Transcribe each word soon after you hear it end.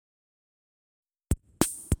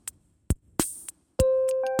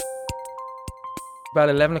About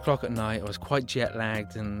 11 o'clock at night, I was quite jet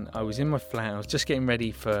lagged and I was in my flat. I was just getting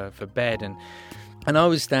ready for bed and I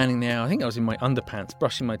was standing there. I think I was in my underpants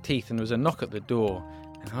brushing my teeth and there was a knock at the door.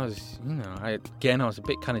 And I was, I was a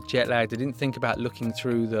bit kind of jet lagged. I didn't think about looking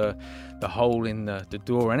through the hole in the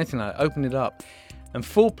door or anything like that. I opened it up and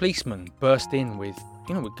 4 policemen burst in with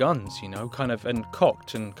guns, kind of, and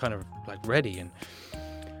cocked and kind of like ready. And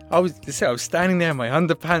I was standing there in my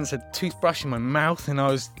underpants, had a toothbrush in my mouth, and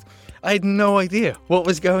I had no idea what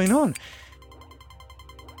was going on.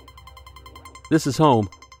 This is Home,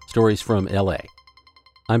 Stories from L.A.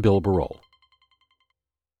 I'm Bill Barol.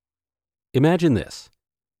 Imagine this.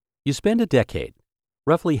 You spend a decade,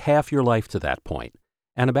 roughly half your life to that point,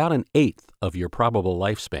 and about an eighth of your probable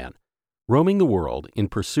lifespan, roaming the world in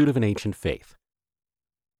pursuit of an ancient faith.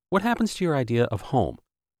 What happens to your idea of home?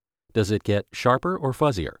 Does it get sharper or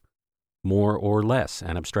fuzzier? More or less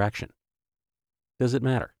an abstraction? Does it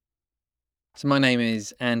matter? So my name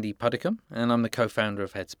is Andy Puddicombe, and I'm the co-founder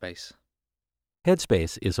of Headspace.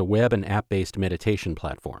 Headspace is a web and app-based meditation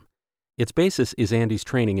platform. Its basis is Andy's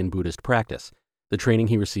training in Buddhist practice, the training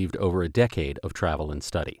he received over a decade of travel and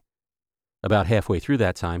study. About halfway through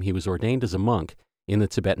that time, he was ordained as a monk in the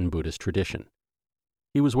Tibetan Buddhist tradition.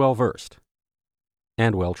 He was well-versed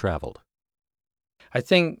and well-traveled. I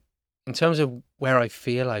think in terms of where I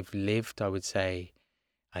feel I've lived, I would say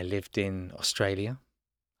I lived in Australia.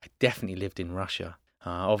 I definitely lived in Russia.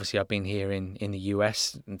 Obviously, I've been here in the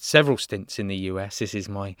US, and several stints in the US. This is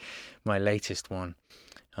my latest one.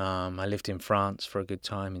 I lived in France for a good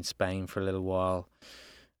time, in Spain for a little while.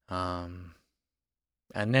 And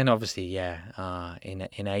then obviously,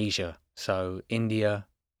 in Asia. So India,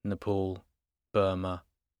 Nepal, Burma.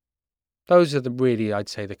 Those are I'd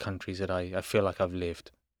say, the countries that I feel like I've lived.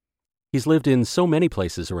 He's lived in so many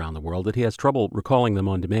places around the world that he has trouble recalling them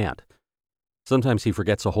on demand. Sometimes he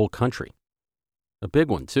forgets a whole country. A big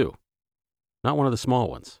one, too. Not one of the small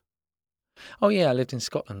ones. Oh, yeah, I lived in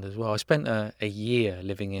Scotland as well. I spent a year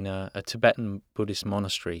living in a Tibetan Buddhist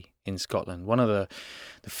monastery in Scotland. One of the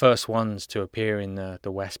first ones to appear in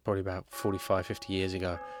the West, probably about 45, 50 years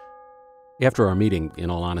ago. After our meeting,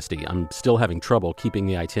 in all honesty, I'm still having trouble keeping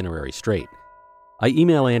the itinerary straight. I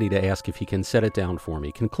email Andy to ask if he can set it down for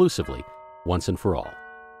me conclusively, once and for all.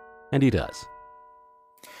 And he does.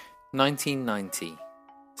 1990.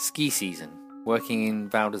 Ski season, working in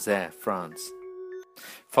Val d'Isère, France.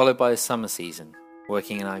 Followed by a summer season,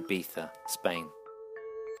 working in Ibiza, Spain.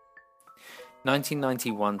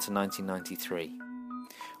 1991 to 1993.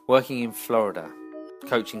 Working in Florida,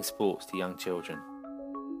 coaching sports to young children.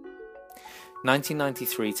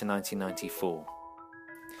 1993 to 1994.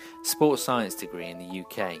 Sports science degree in the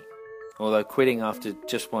UK, although quitting after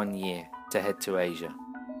just 1 year to head to Asia.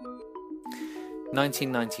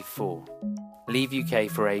 1994. Leave UK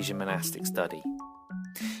for Asia monastic study.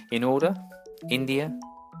 In order, India,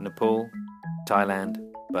 Nepal, Thailand,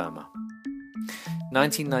 Burma.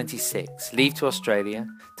 1996. Leave to Australia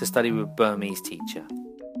to study with Burmese teacher.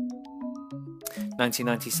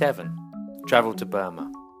 1997. Travel to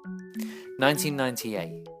Burma.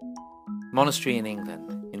 1998. Monastery in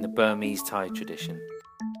England in the Burmese Thai tradition.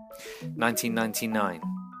 1999.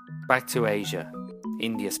 Back to Asia,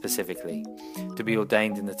 India specifically, to be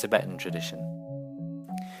ordained in the Tibetan tradition.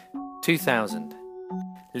 2000.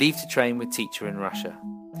 Leave to train with teacher in Russia,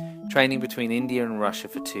 training between India and Russia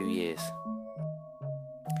for 2 years.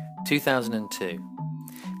 2002.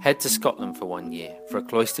 Head to Scotland for 1 year for a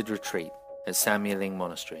cloistered retreat at Samyeling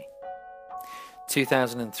Monastery.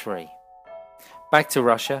 2003. Back to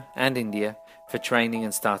Russia and India for training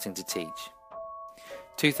and starting to teach.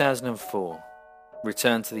 2004.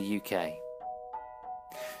 Return to the UK.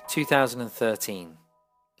 2013.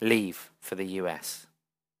 Leave for the US.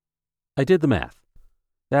 I did the math.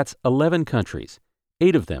 That's 11 countries,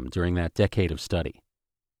 8 of them during that decade of study.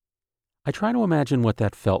 I try to imagine what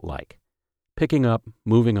that felt like. Picking up,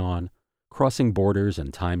 moving on, crossing borders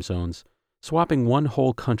and time zones, swapping one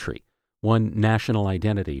whole country, one national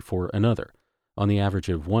identity for another, on the average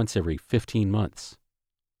of once every 15 months.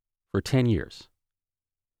 For 10 years.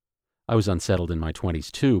 I was unsettled in my 20s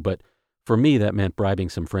too, but for me that meant bribing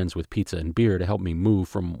some friends with pizza and beer to help me move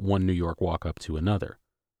from one New York walk-up to another.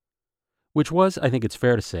 Which was, I think it's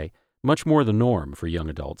fair to say, much more the norm for young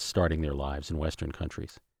adults starting their lives in Western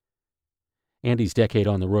countries. Andy's decade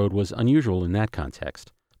on the road was unusual in that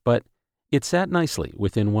context, but it sat nicely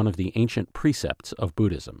within one of the ancient precepts of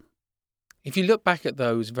Buddhism. If you look back at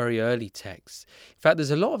those very early texts, in fact, there's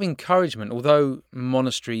a lot of encouragement, although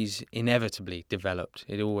monasteries inevitably developed.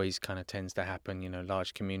 It always kind of tends to happen,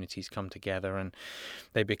 large communities come together and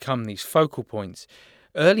they become these focal points.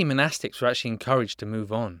 Early monastics were actually encouraged to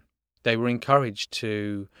move on, they were encouraged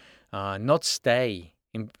to not stay.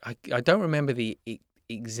 I don't remember the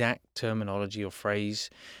exact terminology or phrase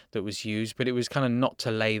that was used, but it was kind of not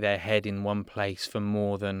to lay their head in one place for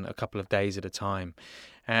more than a couple of days at a time.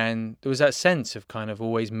 And there was that sense of kind of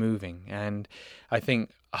always moving. And I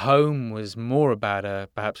think home was more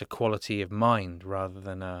about perhaps a quality of mind rather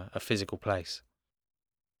than a physical place.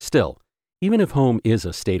 Still, even if home is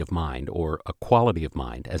a state of mind or a quality of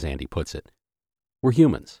mind, as Andy puts it, we're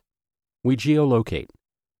humans. We geolocate.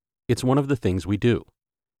 It's one of the things we do.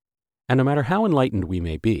 And no matter how enlightened we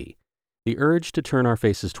may be, the urge to turn our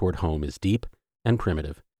faces toward home is deep and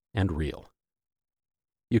primitive and real.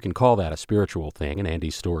 You can call that a spiritual thing, and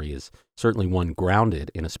Andy's story is certainly one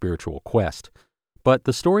grounded in a spiritual quest. But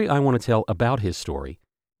the story I want to tell about his story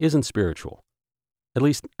isn't spiritual. At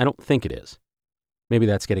least, I don't think it is. Maybe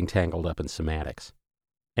that's getting tangled up in semantics.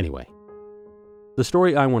 Anyway, the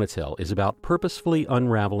story I want to tell is about purposefully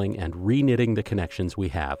unraveling and reknitting the connections we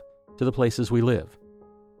have to the places we live,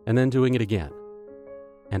 and then doing it again,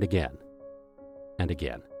 and again, and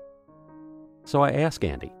again. So I ask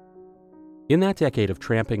Andy, in that decade of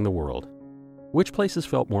tramping the world, which places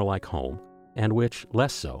felt more like home, and which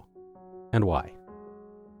less so, and why?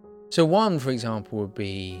 So one, for example, would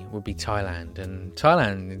be Thailand. And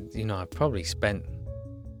Thailand, I've probably spent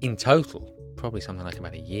in total probably something like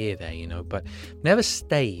about a year there, but never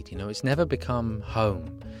stayed. It's never become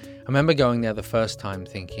home. I remember going there the first time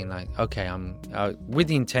thinking like, okay, I'm with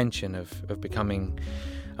the intention of becoming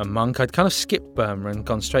a monk. I'd kind of skipped Burma and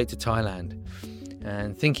gone straight to Thailand,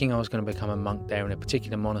 and thinking I was going to become a monk there in a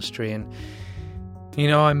particular monastery. And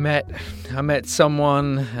I met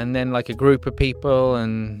someone, and then like a group of people,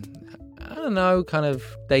 and I don't know, kind of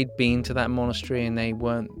they'd been to that monastery and they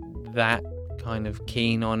weren't that kind of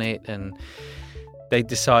keen on it, and they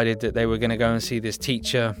decided that they were going to go and see this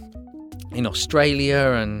teacher in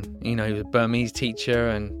Australia, and he was a Burmese teacher,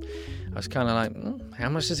 and I was kind of like, how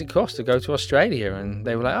much does it cost to go to Australia? And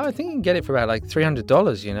they were like, I think you can get it for about like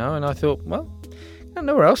 $300, and I thought, well, I have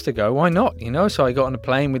nowhere else to go, why not, So I got on a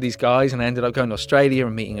plane with these guys, and I ended up going to Australia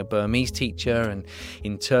and meeting a Burmese teacher, and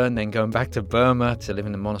in turn then going back to Burma to live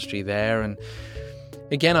in the monastery there. And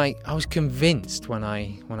again, I was convinced when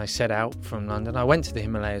I set out from London. I went to the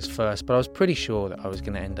Himalayas first, but I was pretty sure that I was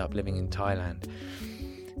going to end up living in Thailand.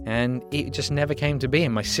 And it just never came to be.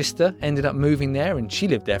 And my sister ended up moving there, and she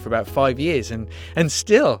lived there for about 5 years, and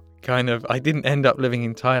still kind of I didn't end up living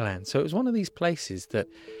in Thailand. So it was one of these places that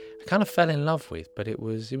I kind of fell in love with, but it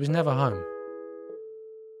was never home.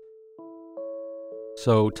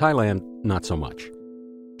 So Thailand, not so much.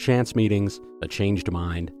 Chance meetings, a changed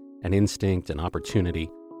mind, an instinct, an opportunity.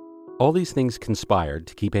 All these things conspired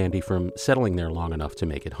to keep Andy from settling there long enough to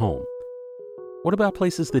make it home. What about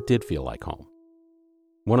places that did feel like home?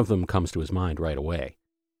 One of them comes to his mind right away.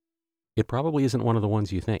 It probably isn't one of the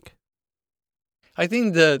ones you think. I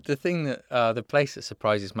think the thing that the place that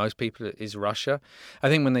surprises most people is Russia. I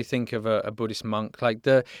think when they think of a Buddhist monk, like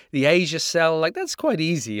the Asia cell, like that's quite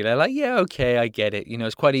easy. They're like, yeah, okay, I get it.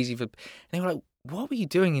 It's quite easy for. And they were like, what were you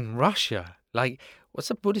doing in Russia? Like,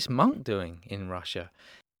 what's a Buddhist monk doing in Russia?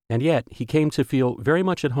 And yet he came to feel very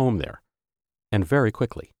much at home there, and very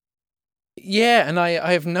quickly. Yeah, and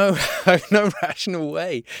I have no rational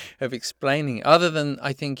way of explaining it, other than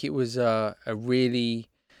I think it was a really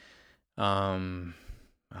profound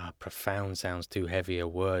sounds too heavy a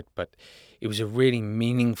word, but it was a really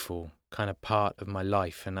meaningful kind of part of my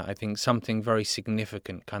life, and I think something very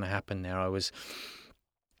significant kind of happened there. I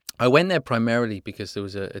went there primarily because there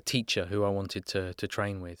was a teacher who I wanted to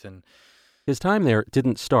train with, and his time there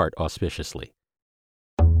didn't start auspiciously.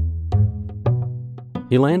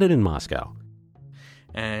 He landed in Moscow.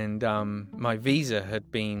 And my visa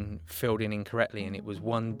had been filled in incorrectly, and it was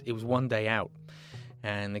one day out.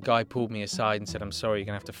 And the guy pulled me aside and said, I'm sorry, you're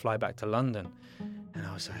going to have to fly back to London. And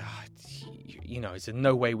I was like, is there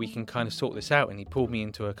no way we can kind of sort this out? And he pulled me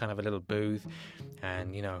into a kind of a little booth,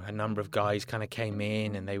 and, a number of guys kind of came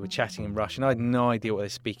in, and they were chatting in Russian. I had no idea what they were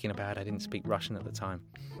speaking about. I didn't speak Russian at the time.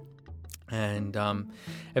 And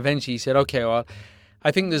eventually he said, okay, well, I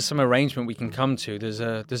think there's some arrangement we can come to. There's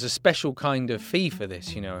a special kind of fee for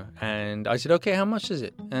this, And I said, okay, how much is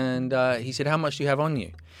it? And he said, how much do you have on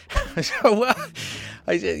you? I said, well,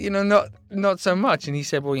 I said, not so much. And he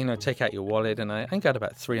said, well, take out your wallet. And I got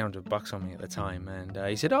about $300 on me at the time. And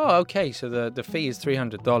he said, oh, okay, so the fee is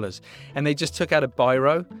 $300. And they just took out a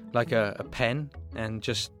biro, like a pen, and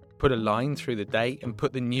just put a line through the date and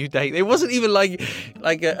put the new date. It wasn't even like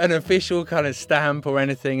an official kind of stamp or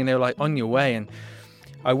anything. And they were like, on your way. And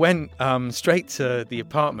I went straight to the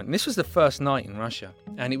apartment. And this was the first night in Russia.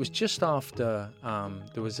 And it was just after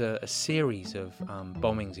there was a series of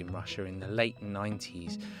bombings in Russia in the late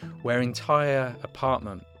 90s, where entire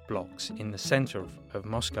apartment blocks in the center of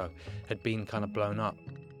Moscow had been kind of blown up.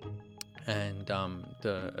 And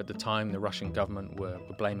at the time, the Russian government were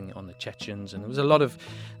blaming it on the Chechens. And there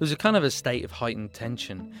was a kind of a state of heightened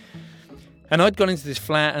tension. And I'd gone into this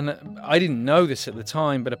flat, and I didn't know this at the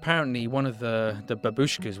time, but apparently one of the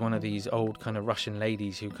babushkas, one of these old kind of Russian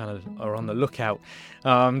ladies who kind of are on the lookout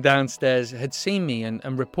downstairs, had seen me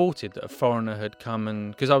and reported that a foreigner had come,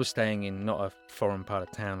 and because I was staying in not a foreign part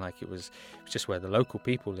of town, like it was just where the local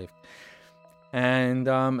people lived. And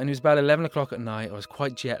it was about 11 o'clock at night. I was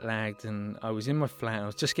quite jet lagged, and I was in my flat. I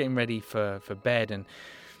was just getting ready for bed, and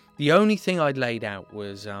the only thing I'd laid out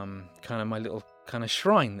was kind of my little kind of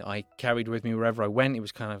shrine that I carried with me wherever I went. It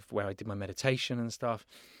was kind of where I did my meditation and stuff.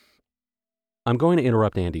 I'm going to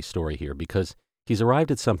interrupt Andy's story here because he's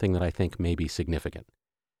arrived at something that I think may be significant.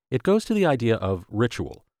 It goes to the idea of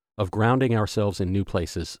ritual, of grounding ourselves in new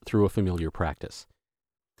places through a familiar practice.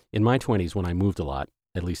 In my 20s, when I moved a lot,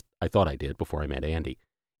 at least I thought I did before I met Andy,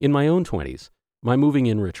 in my own 20s, my moving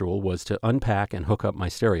in ritual was to unpack and hook up my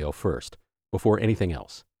stereo first, before anything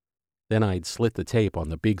else. Then I'd slit the tape on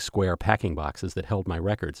the big square packing boxes that held my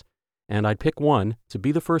records, and I'd pick one to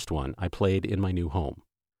be the first one I played in my new home.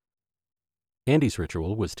 Andy's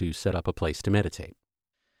ritual was to set up a place to meditate.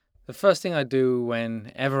 The first thing I do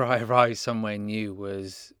whenever I arrived somewhere new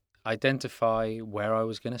was identify where I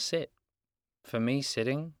was going to sit. For me,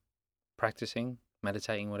 sitting, practicing,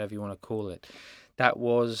 meditating, whatever you want to call it, that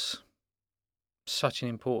was such an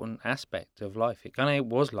important aspect of life. It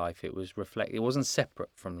was life. It was it wasn't separate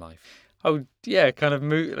from life. I would, kind of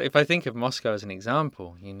move. If I think of Moscow as an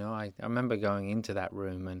example, I remember going into that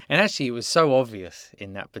room, and actually it was so obvious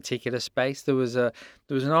in that particular space. There was an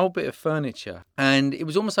old bit of furniture, and it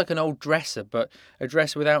was almost like an old dresser, but a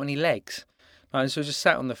dresser without any legs. And so I just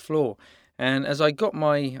sat on the floor. And as I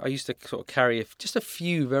used to sort of carry just a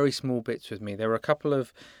few very small bits with me. There were a couple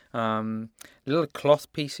of little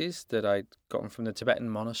cloth pieces that I'd gotten from the Tibetan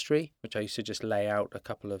monastery, which I used to just lay out a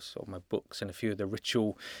couple of sort of my books and a few of the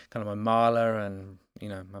ritual, kind of my mala and,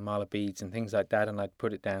 my mala beads and things like that, and I'd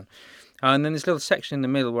put it down. And then this little section in the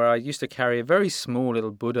middle where I used to carry a very small little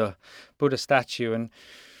Buddha statue. And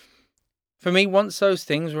for me, once those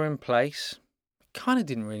things were in place, it kind of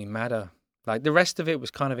didn't really matter. Like the rest of it was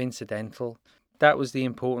kind of incidental. That was the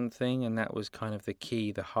important thing, and that was kind of the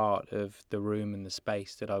key, the heart of the room and the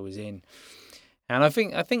space that I was in. And I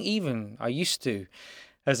think even I used to,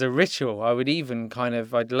 as a ritual, I would even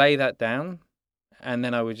I'd lay that down, and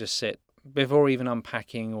then I would just sit before even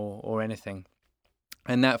unpacking or anything.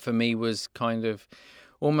 And that for me was kind of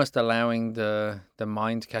almost allowing the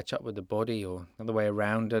mind to catch up with the body, or the other way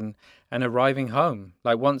around, and arriving home.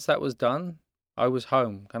 Like once that was done, I was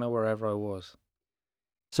home, kind of wherever I was.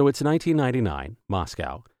 So it's 1999,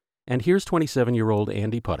 Moscow, and here's 27-year-old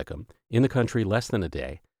Andy Puddicombe, in the country less than a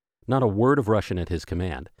day, not a word of Russian at his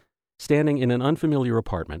command, standing in an unfamiliar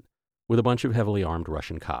apartment with a bunch of heavily armed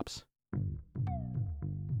Russian cops.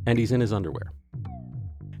 And he's in his underwear.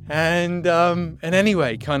 And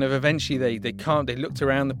anyway, kind of eventually they looked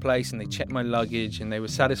around the place and they checked my luggage, and they were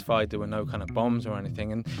satisfied there were no kind of bombs or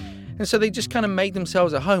anything, and so they just kind of made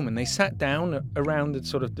themselves at home, and they sat down around the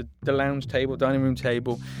sort of the lounge table, dining room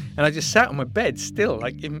table, and I just sat on my bed still,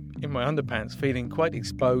 like in my underpants, feeling quite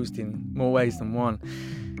exposed in more ways than one.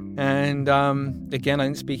 And again, I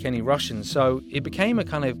didn't speak any Russian, so it became a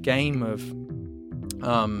kind of game of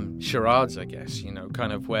charades, I guess,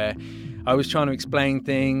 kind of where I was trying to explain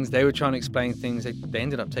things, they were trying to explain things. They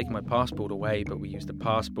ended up taking my passport away, but we used the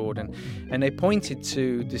passport, and they pointed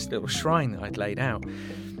to this little shrine that I'd laid out.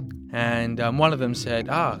 And one of them said,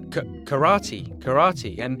 karate.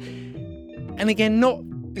 And again,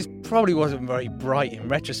 this probably wasn't very bright in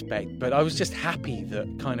retrospect, but I was just happy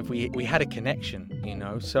that kind of we had a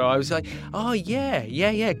connection, So I was like, oh, yeah,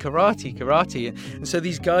 karate. And so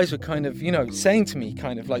these guys were kind of, saying to me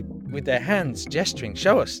kind of like with their hands, gesturing,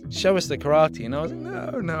 show us the karate. And I was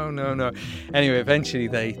like, no. Anyway, eventually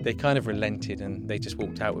they kind of relented, and they just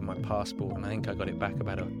walked out with my passport, and I think I got it back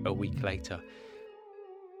about a week later.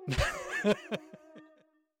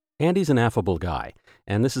 Andy's an affable guy,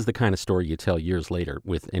 and this is the kind of story you tell years later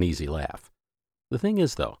with an easy laugh. The thing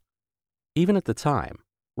is, though, even at the time,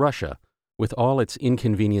 Russia, with all its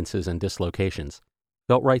inconveniences and dislocations,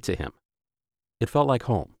 felt right to him. It felt like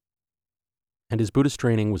home. And his Buddhist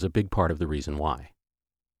training was a big part of the reason why.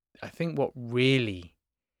 I think what really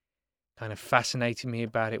kind of fascinated me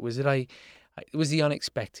about it was that it was the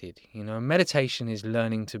unexpected. Meditation is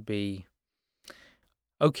learning to be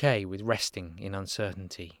okay with resting in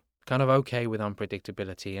uncertainty, kind of okay with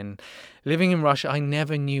unpredictability. And living in Russia, I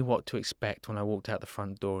never knew what to expect when I walked out the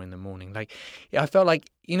front door in the morning. Like, I felt like,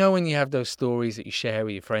 when you have those stories that you share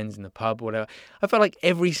with your friends in the pub or whatever, I felt like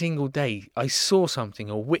every single day I saw something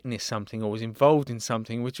or witnessed something or was involved in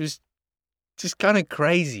something which was just kind of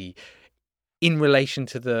crazy in relation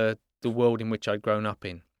to the world in which I'd grown up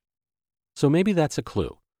in. So maybe that's a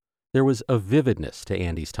clue. There was a vividness to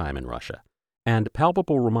Andy's time in Russia, and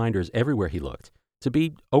palpable reminders everywhere he looked to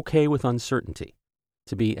be okay with uncertainty,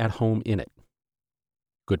 to be at home in it.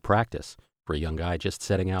 Good practice for a young guy just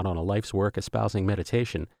setting out on a life's work espousing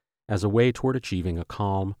meditation as a way toward achieving a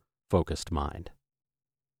calm, focused mind.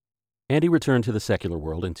 Andy returned to the secular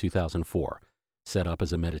world in 2004, set up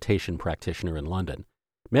as a meditation practitioner in London,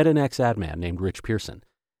 met an ex-ad man named Rich Pearson,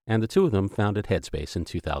 and the two of them founded Headspace in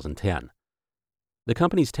 2010. The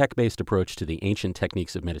company's tech-based approach to the ancient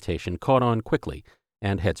techniques of meditation caught on quickly,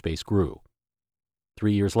 and Headspace grew.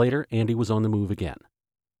 3 years later, Andy was on the move again,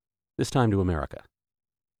 this time to America.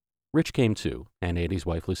 Rich came too, and Andy's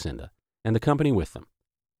wife Lucinda, and the company with them.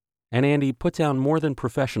 And Andy put down more than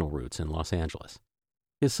professional roots in Los Angeles.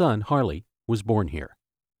 His son, Harley, was born here.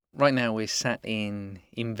 Right now we're sat in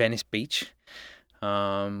Venice Beach,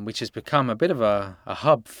 which has become a bit of a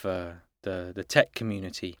hub for the tech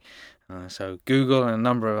community. So Google and a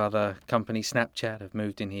number of other companies, Snapchat, have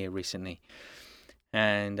moved in here recently.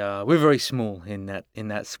 And we're very small in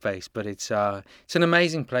that space, but it's an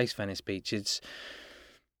amazing place, Venice Beach. It's,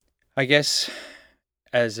 I guess,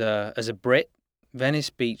 as a Brit, Venice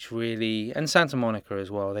Beach really, and Santa Monica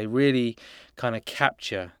as well, they really kind of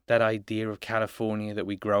capture that idea of California that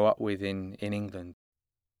we grow up with in England.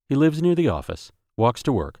 He lives near the office, walks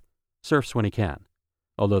to work, surfs when he can,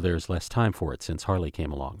 although there's less time for it since Harley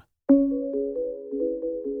came along.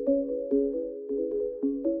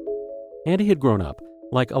 Andy had grown up,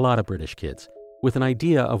 like a lot of British kids, with an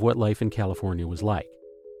idea of what life in California was like,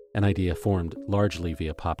 an idea formed largely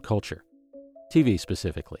via pop culture, TV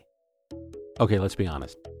specifically. Okay, let's be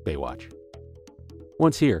honest, Baywatch.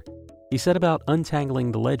 Once here, he set about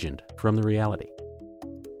untangling the legend from the reality.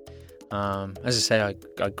 As I say,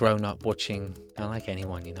 I'd grown up watching, like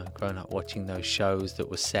anyone, grown up watching those shows that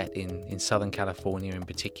were set in Southern California in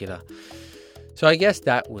particular. So I guess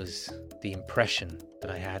that was the impression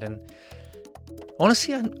that I had. And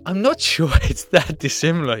honestly, I'm not sure it's that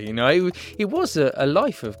dissimilar, It was a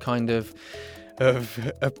life of kind of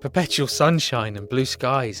perpetual sunshine and blue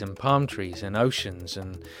skies and palm trees and oceans.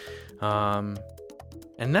 And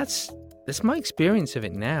that's my experience of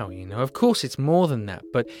it now, Of course, it's more than that,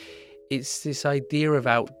 but it's this idea of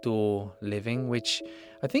outdoor living, which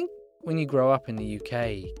I think when you grow up in the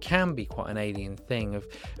UK can be quite an alien thing. Of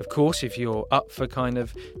course, if you're up for kind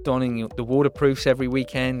of donning the waterproofs every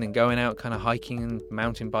weekend and going out kind of hiking and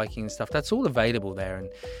mountain biking and stuff, that's all available there. And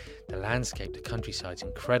the landscape, the countryside's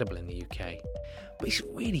incredible in the UK. But it's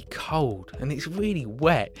really cold and it's really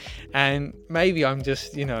wet. And maybe I'm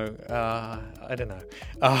just, I don't know.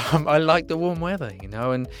 I like the warm weather,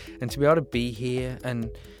 and to be able to be here and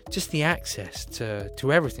just the access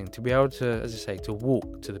to everything, to be able to, as I say, to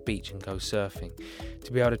walk to the beach and go surfing,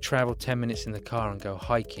 to be able to travel 10 minutes in the car and go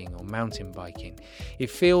hiking or mountain biking. It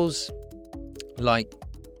feels like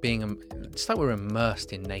it's like we're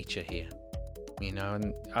immersed in nature here,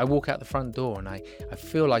 and I walk out the front door and I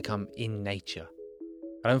feel like I'm in nature.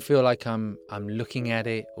 I don't feel like I'm looking at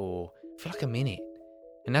it, or I feel like I'm in it.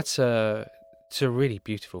 And it's a really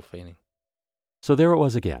beautiful feeling. So there it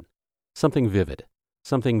was again, something vivid,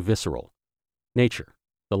 something visceral. Nature,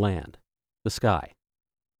 the land, the sky,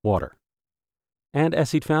 water. And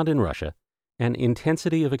as he'd found in Russia, an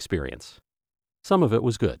intensity of experience. Some of it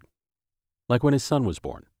was good, like when his son was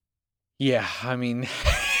born. Yeah, I mean,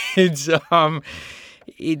 it's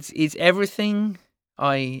everything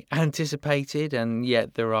I anticipated, and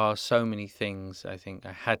yet there are so many things I think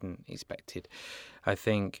I hadn't expected. I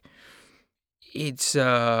think it's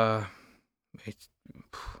very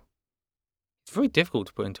difficult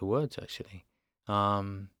to put into words, actually.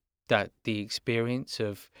 That the experience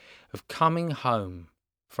of coming home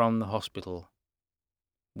from the hospital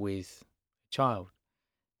with a child,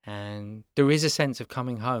 and there is a sense of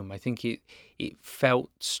coming home. I think it felt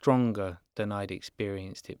stronger than I'd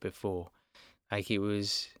experienced it before. Like it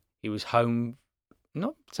was home,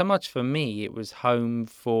 not so much for me, it was home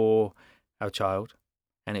for our child,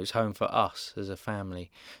 and it was home for us as a family.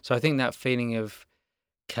 So I think that feeling of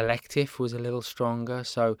collective was a little stronger.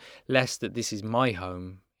 So less that this is my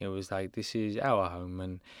home, it was like this is our home.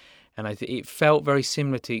 And it felt very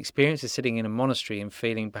similar to the experience of sitting in a monastery and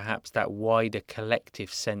feeling perhaps that wider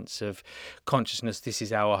collective sense of consciousness. This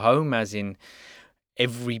is our home, as in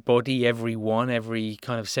everybody, everyone, every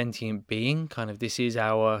kind of sentient being, kind of this is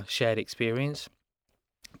our shared experience,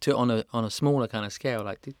 to on a smaller kind of scale,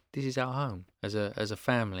 like this is our home as a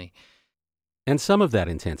family. And some of that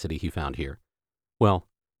intensity he found here, well,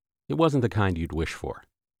 it wasn't the kind you'd wish for.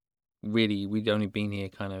 Really, we'd only been here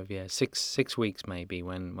kind of, six weeks maybe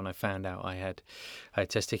when I found out I had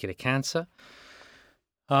testicular cancer.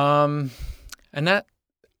 And that,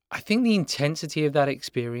 I think the intensity of that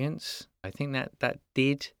experience, I think that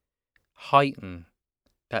did heighten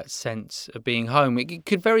that sense of being home. It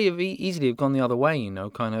could very easily have gone the other way,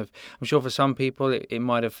 kind of. I'm sure for some people it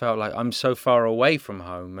might have felt like I'm so far away from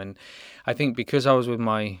home. And I think because I was with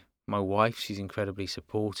my wife, she's incredibly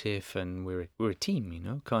supportive, and we're a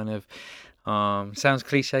team, kind of. Sounds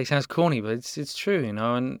cliche, sounds corny, but it's true,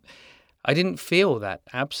 and I didn't feel that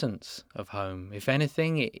absence of home. If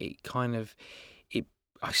anything,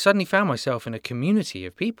 I suddenly found myself in a community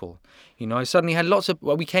of people. I suddenly had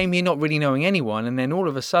we came here not really knowing anyone, and then all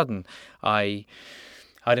of a sudden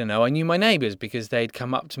I don't know, I knew my neighbours because they'd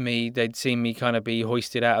come up to me, they'd seen me kind of be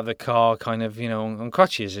hoisted out of the car kind of, on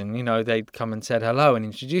crutches, and, they'd come and said hello and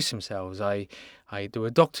introduce themselves. There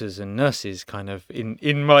were doctors and nurses kind of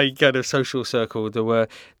in my kind of social circle. There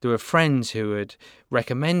were friends who had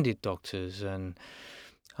recommended doctors, and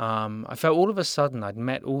I felt all of a sudden I'd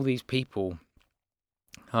met all these people,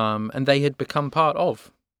 and they had become part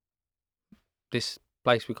of this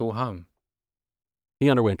place we call home. He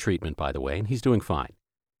underwent treatment, by the way, and he's doing fine.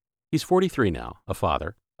 He's 43 now, a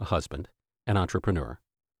father, a husband, an entrepreneur.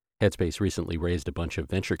 Headspace recently raised a bunch of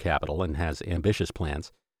venture capital and has ambitious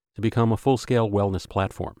plans to become a full-scale wellness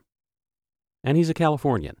platform. And he's a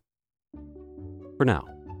Californian. For now.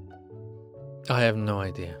 I have no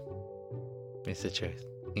idea. It's the truth.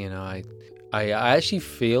 I actually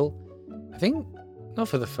feel, I think, not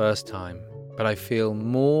for the first time, but I feel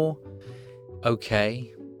more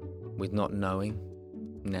okay with not knowing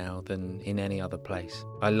now than in any other place.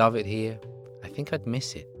 I love it here. I think I'd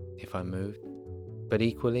miss it if I moved. But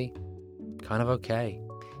equally, kind of okay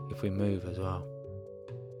if we move as well.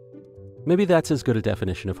 Maybe that's as good a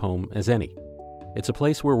definition of home as any. It's a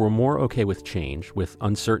place where we're more okay with change, with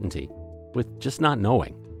uncertainty, with just not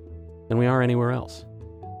knowing, than we are anywhere else.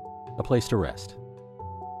 A place to rest.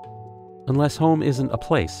 Unless home isn't a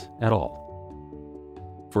place at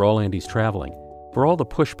all. For all Andy's traveling, for all the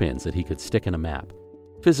pushpins that he could stick in a map,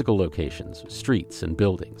 physical locations, streets and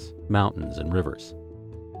buildings, mountains and rivers,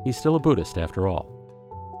 he's still a Buddhist after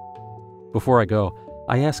all. Before I go,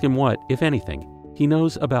 I ask him what, if anything, he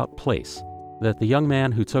knows about place that the young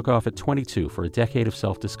man who took off at 22 for a decade of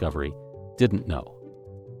self-discovery didn't know.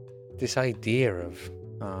 This idea of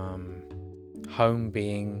home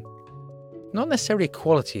being not necessarily a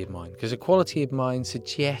quality of mind, because a quality of mind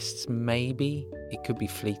suggests maybe it could be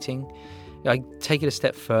fleeting. I take it a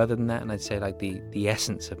step further than that, and I'd say like the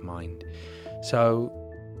essence of mind. So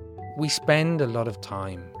we spend a lot of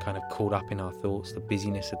time kind of caught up in our thoughts, the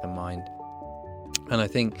busyness of the mind. And I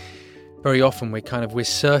think very often we're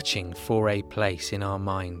searching for a place in our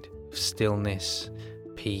mind of stillness,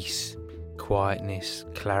 peace, quietness,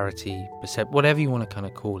 clarity, whatever you want to kind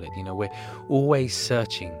of call it. We're always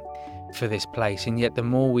searching for this place, and yet the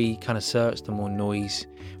more we kind of search, the more noise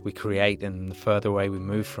we create, and the further away we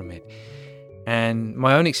move from it. And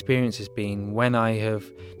my own experience has been when I have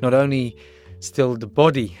not only stilled the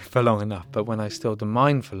body for long enough, but when I stilled the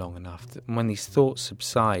mind for long enough, when these thoughts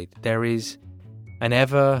subside, there is an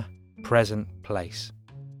ever-present place.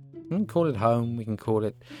 We can call it home, we can call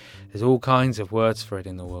it, there's all kinds of words for it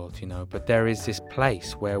in the world, but there is this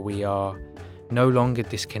place where we are no longer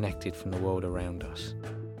disconnected from the world around us.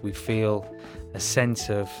 We feel a sense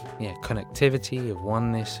of connectivity, of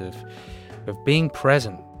oneness, of being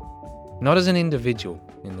present, not as an individual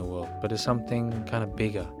in the world, but as something kind of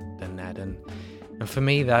bigger than that. And for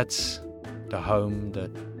me, that's the home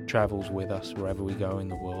that travels with us wherever we go in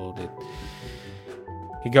the world.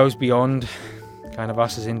 It goes beyond kind of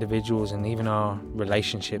us as individuals and even our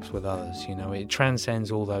relationships with others. It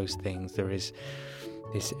transcends all those things. There is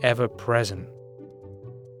this ever-present,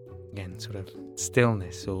 again, sort of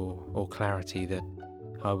stillness or clarity that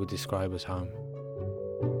I would describe as home.